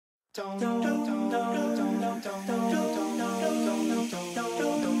Boys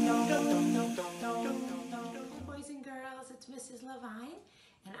and girls, it's Mrs. Levine,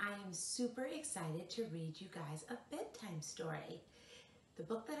 and I am super excited to read you guys a bedtime story. The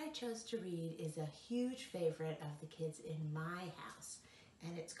book that I chose to read is a huge favorite of the kids in my house,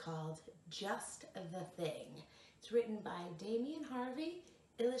 and it's called Just the Thing. It's written by Damien Harvey,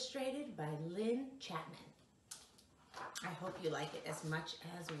 illustrated by Lynn Chapman. I hope you like it as much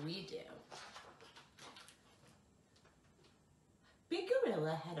as we do. Big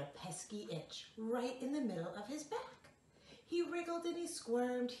Gorilla had a pesky itch right in the middle of his back. He wriggled and he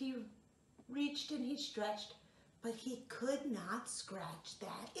squirmed, he reached and he stretched, but he could not scratch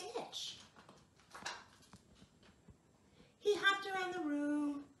that itch. He hopped around the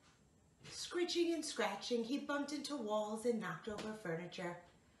room, scritching and scratching. He bumped into walls and knocked over furniture,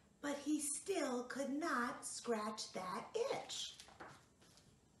 but he still could not scratch that itch.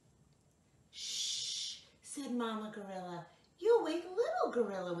 Shh, said Mama Gorilla. You'll wake little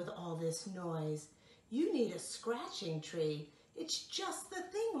Gorilla with all this noise. You need a scratching tree. It's just the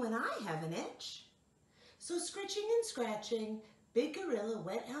thing when I have an itch. So scritching and scratching, Big Gorilla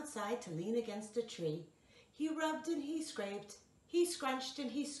went outside to lean against a tree. He rubbed and he scraped, he scrunched and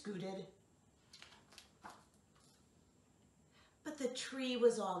he scooted. But the tree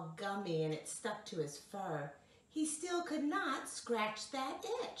was all gummy and it stuck to his fur. He still could not scratch that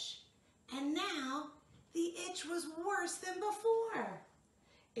itch. And now the itch was worse than before.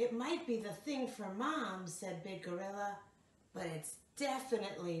 It might be the thing for Mom, said Big Gorilla, but it's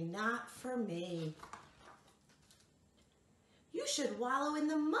definitely not for me. You should wallow in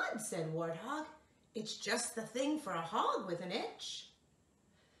the mud, said Warthog. It's just the thing for a hog with an itch.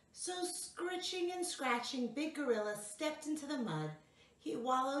 So scritching and scratching, Big Gorilla stepped into the mud. He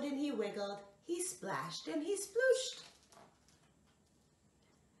wallowed and he wiggled, he splashed and he splooshed.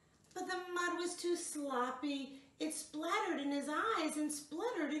 But the mud was too sloppy. It splattered in his eyes and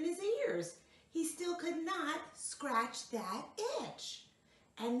spluttered in his ears. He still could not scratch that itch.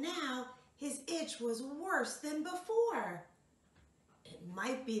 And now his itch was worse than before. It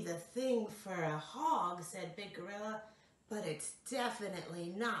might be the thing for a hog, said Big Gorilla, but it's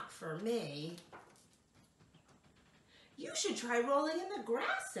definitely not for me. You should try rolling in the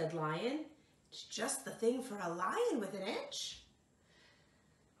grass, said Lion. It's just the thing for a lion with an itch.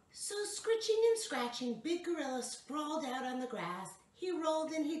 So scritching and scratching, Big Gorilla sprawled out on the grass. He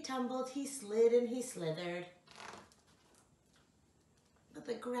rolled and he tumbled, he slid and he slithered. But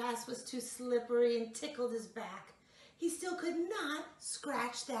the grass was too slippery and tickled his back. He still could not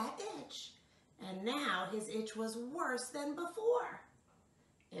scratch that itch. And now his itch was worse than before.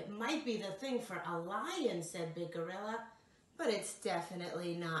 It might be the thing for a lion, said Big Gorilla, but it's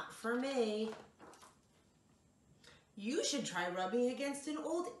definitely not for me. You should try rubbing against an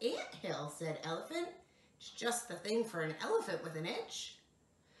old anthill, said Elephant. It's just the thing for an elephant with an itch.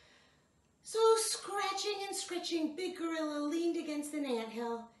 So scratching and scritching, Big Gorilla leaned against an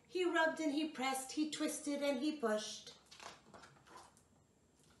anthill. He rubbed and he pressed, he twisted and he pushed.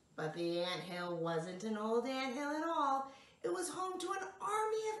 But the anthill wasn't an old anthill at all. It was home to an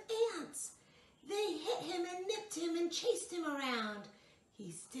army of ants. They hit him and nipped him and chased him around.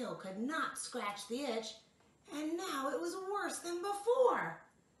 He still could not scratch the itch, and now it was worse than before.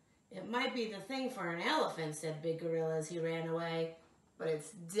 It might be the thing for an elephant, said Big Gorilla as he ran away, but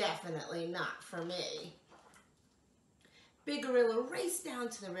it's definitely not for me. Big Gorilla raced down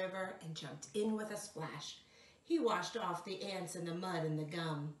to the river and jumped in with a splash. He washed off the ants and the mud and the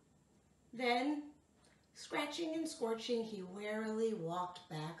gum. Then, scratching and scorching, he warily walked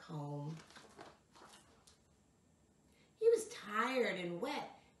back home. He was tired and wet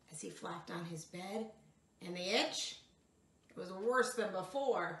as he flopped on his bed, and the itch, it was worse than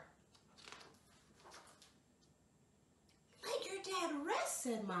before. Let your dad rest,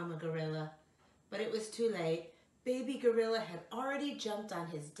 said Mama Gorilla, but it was too late. Baby Gorilla had already jumped on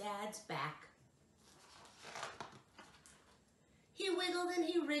his dad's back. He wiggled and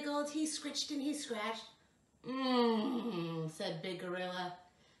he wriggled, he scritched and he scratched. Said Big Gorilla.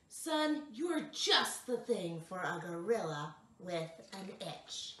 Son, you're just the thing for a gorilla with an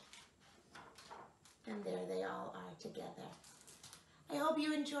itch. And there they all are together. I hope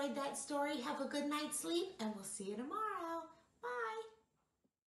you enjoyed that story. Have a good night's sleep, and we'll see you tomorrow.